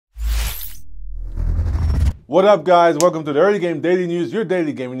What up, guys? Welcome to the Early Game Daily News, your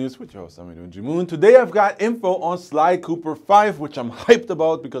daily gaming news with your host, Moon. Today I've got info on Sly Cooper 5, which I'm hyped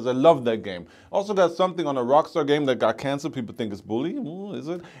about because I love that game. Also got something on a Rockstar game that got canceled. People think it's bully. Ooh, is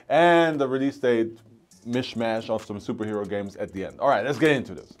it? And the release date mishmash of some superhero games at the end. All right, let's get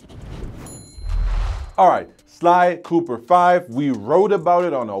into this. All right, Sly Cooper 5. We wrote about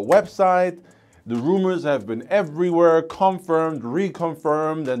it on our website. The rumors have been everywhere, confirmed,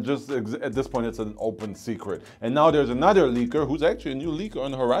 reconfirmed, and just at this point it's an open secret. And now there's another leaker who's actually a new leaker on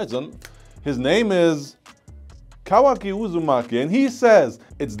the horizon. His name is Kawaki Uzumaki, and he says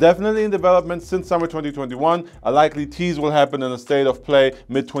it's definitely in development since summer 2021. A likely tease will happen in a state of play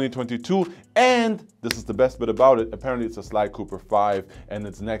mid-2022, and this is the best bit about it. Apparently it's a Sly Cooper 5 and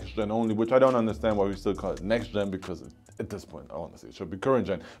it's next gen only, which I don't understand why we still call it next gen, because at this point, honestly, it should be current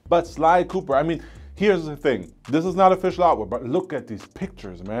gen. But Sly Cooper, I mean, here's the thing. This is not official artwork, but look at these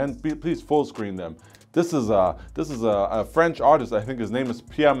pictures, man. Please full screen them. This is a French artist. I think his name is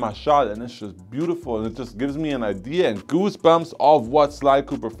Pierre Machal, and it's just beautiful, and it just gives me an idea and goosebumps of what Sly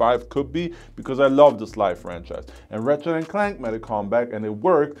Cooper 5 could be, because I love the Sly franchise. And Ratchet & Clank made a comeback, and it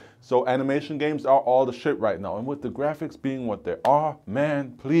worked. So animation games are all the shit right now, and with the graphics being what they are,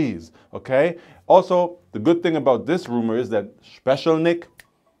 man, please, okay? Also, the good thing about this rumor is that Special Nick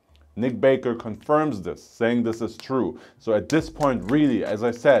Baker confirms this, saying this is true. So at this point, really, as I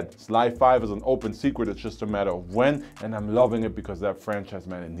said, Sly 5 is an open secret. It's just a matter of when, and I'm loving it because that franchise,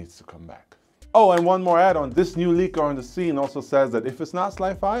 man, it needs to come back. Oh, and one more add-on. This new leaker on the scene also says that if it's not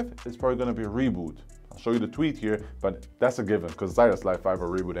Sly 5, it's probably going to be a reboot. I'll show you the tweet here, but that's a given because it's either Sly 5 or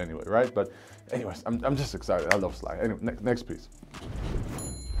reboot anyway, right? But anyways, I'm just excited. I love Sly. Anyway, next piece.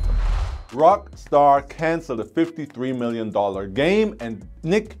 Rockstar canceled a $53 million game, and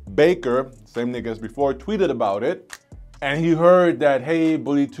Nick Baker, same Nick as before, tweeted about it. And he heard that, hey,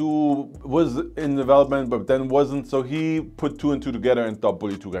 Bully 2 was in development, but then wasn't. So he put 2 and 2 together and thought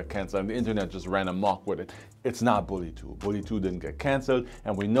Bully 2 got canceled. And the internet just ran amok with it. It's not Bully 2. Bully 2 didn't get canceled.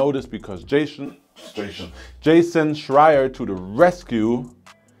 And we know this because Jason Schreier to the rescue.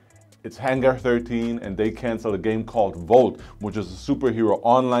 It's Hangar 13, and they canceled a game called Volt, which is a superhero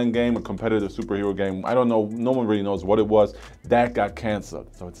online game, a competitive superhero game. I don't know, no one really knows what it was. That got canceled.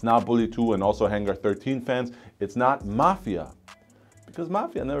 So it's not Bully 2, and also Hangar 13 fans, it's not Mafia, because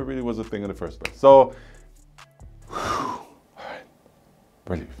Mafia never really was a thing in the first place. So, all right,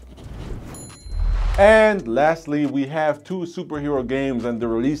 relief. And lastly, we have 2 superhero games, and the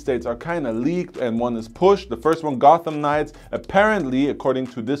release dates are kind of leaked and one is pushed. The first one, Gotham Knights, apparently, according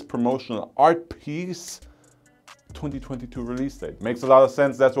to this promotional art piece, 2022 release date. Makes a lot of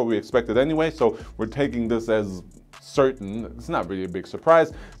sense. That's what we expected anyway, so we're taking this as certain. It's not really a big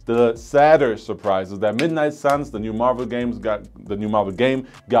surprise. The sadder surprise is that Midnight Suns, the new Marvel game,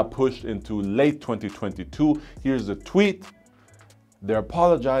 got pushed into late 2022. Here's the tweet. They're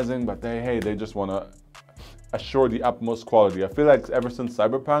apologizing, but they just want to assure the utmost quality. I feel like ever since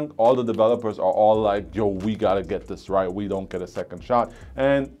Cyberpunk, all the developers are all like, yo, we gotta get this right. We don't get a second shot.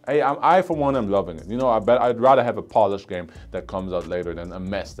 And hey, I for one, am loving it. You know, I'd rather have a polished game that comes out later than a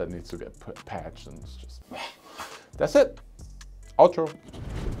mess that needs to get patched. And it's just, that's it. Outro.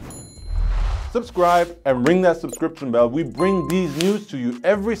 Subscribe and ring that subscription bell. We bring these news to you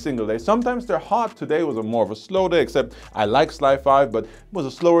every single day. Sometimes they're hot. Today was more of a slow day, except I like Sly 5, but it was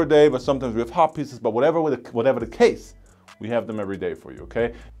a slower day, but sometimes we have hot pieces. But whatever the case, we have them every day for you,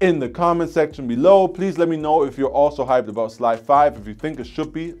 okay? In the comment section below, please let me know if you're also hyped about Sly 5, if you think it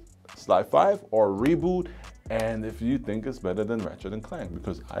should be Sly 5 or a reboot, and if you think it's better than Ratchet & Clank,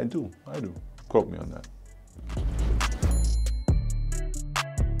 because I do. Quote me on that.